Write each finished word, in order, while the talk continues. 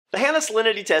The Hanna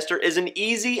Salinity Tester is an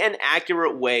easy and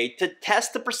accurate way to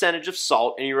test the percentage of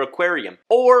salt in your aquarium,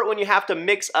 or when you have to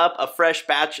mix up a fresh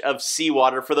batch of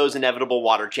seawater for those inevitable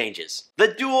water changes. The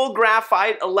dual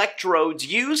graphite electrodes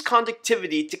use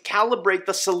conductivity to calibrate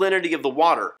the salinity of the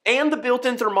water, and the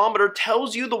built-in thermometer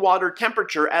tells you the water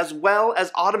temperature as well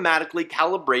as automatically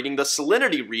calibrating the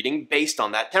salinity reading based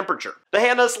on that temperature. The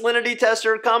Hanna Salinity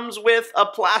Tester comes with a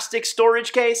plastic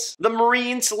storage case, the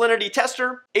marine salinity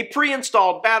tester, a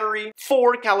pre-installed battery,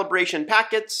 4 calibration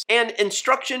packets, an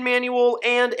instruction manual,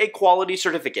 and a quality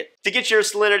certificate. To get your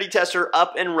salinity tester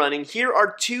up and running, here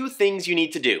are 2 things you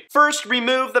need to do. First,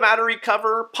 remove the battery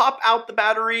cover, pop out the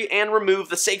battery, and remove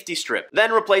the safety strip.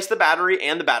 Then replace the battery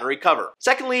and the battery cover.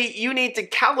 Secondly, you need to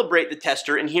calibrate the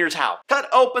tester, and here's how. Cut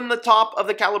open the top of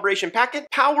the calibration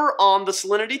packet, power on the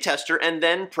salinity tester, and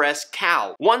then press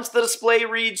Cal. Once the display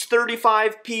reads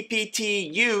 35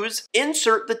 pptus,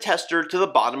 insert the tester to the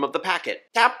bottom of the packet.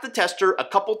 Tap the tester a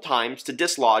couple times to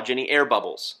dislodge any air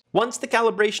bubbles. Once the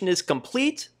calibration is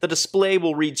complete, the display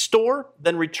will read store,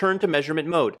 then return to measurement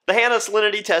mode. The Hanna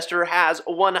Salinity Tester has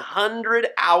 100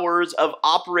 hours of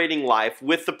operating life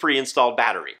with the pre-installed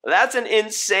battery. That's an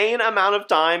insane amount of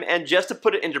time, and just to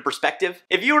put it into perspective,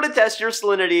 if you were to test your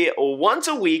salinity once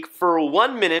a week for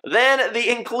 1 minute, then the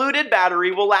included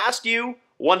battery will last you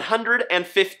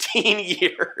 115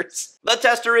 years. The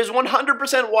tester is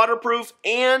 100% waterproof,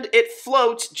 and it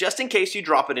floats just in case you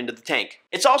drop it into the tank.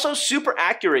 It's also super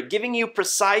accurate, giving you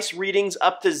precise readings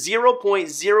up to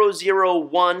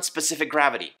 0.001 specific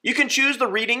gravity. You can choose the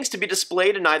readings to be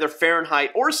displayed in either Fahrenheit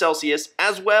or Celsius,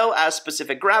 as well as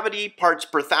specific gravity, parts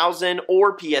per thousand,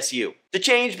 or PSU. To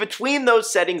change between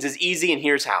those settings is easy, and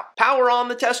here's how. Power on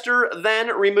the tester, then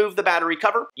remove the battery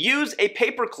cover. Use a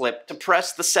paper clip to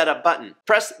press the setup button.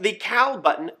 Press the Cal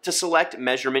button to select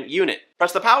measurement unit.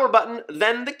 Press the power button,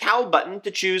 then the Cal button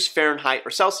to choose Fahrenheit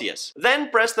or Celsius. Then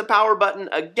press the power button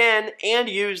again and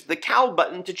use the Cal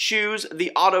button to choose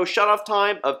the auto shutoff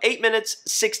time of 8 minutes,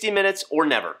 60 minutes, or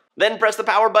never. Then press the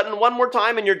power button one more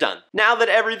time and you're done. Now that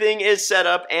everything is set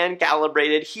up and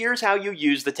calibrated, here's how you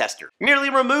use the tester. Merely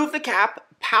remove the cap,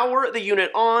 power the unit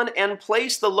on, and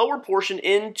place the lower portion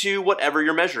into whatever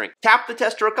you're measuring. Tap the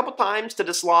tester a couple times to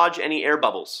dislodge any air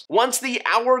bubbles. Once the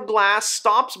hourglass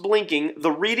stops blinking,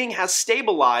 the reading has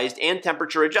stabilized and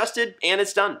temperature adjusted, and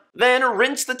it's done. Then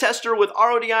rinse the tester with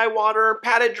RODI water,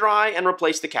 pat it dry, and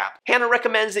replace the cap. Hanna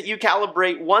recommends that you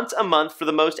calibrate once a month for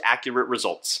the most accurate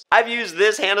results. I've used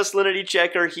this Hanna Salinity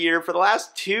checker here for the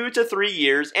last 2 to 3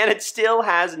 years, and it still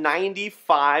has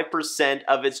 95%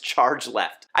 of its charge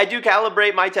left. I do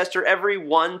calibrate my tester every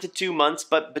 1 to 2 months,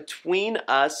 but between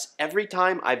us, every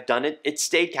time I've done it, it's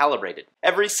stayed calibrated.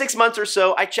 Every 6 months or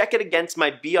so, I check it against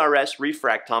my BRS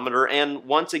refractometer, and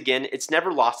once again, it's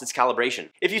never lost its calibration.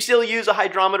 If you still use a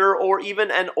hydrometer or even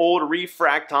an old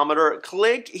refractometer,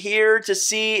 click here to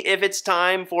see if it's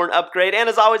time for an upgrade. And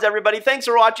as always, everybody, thanks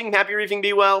for watching. Happy reefing,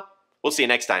 be well. We'll see you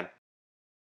next time.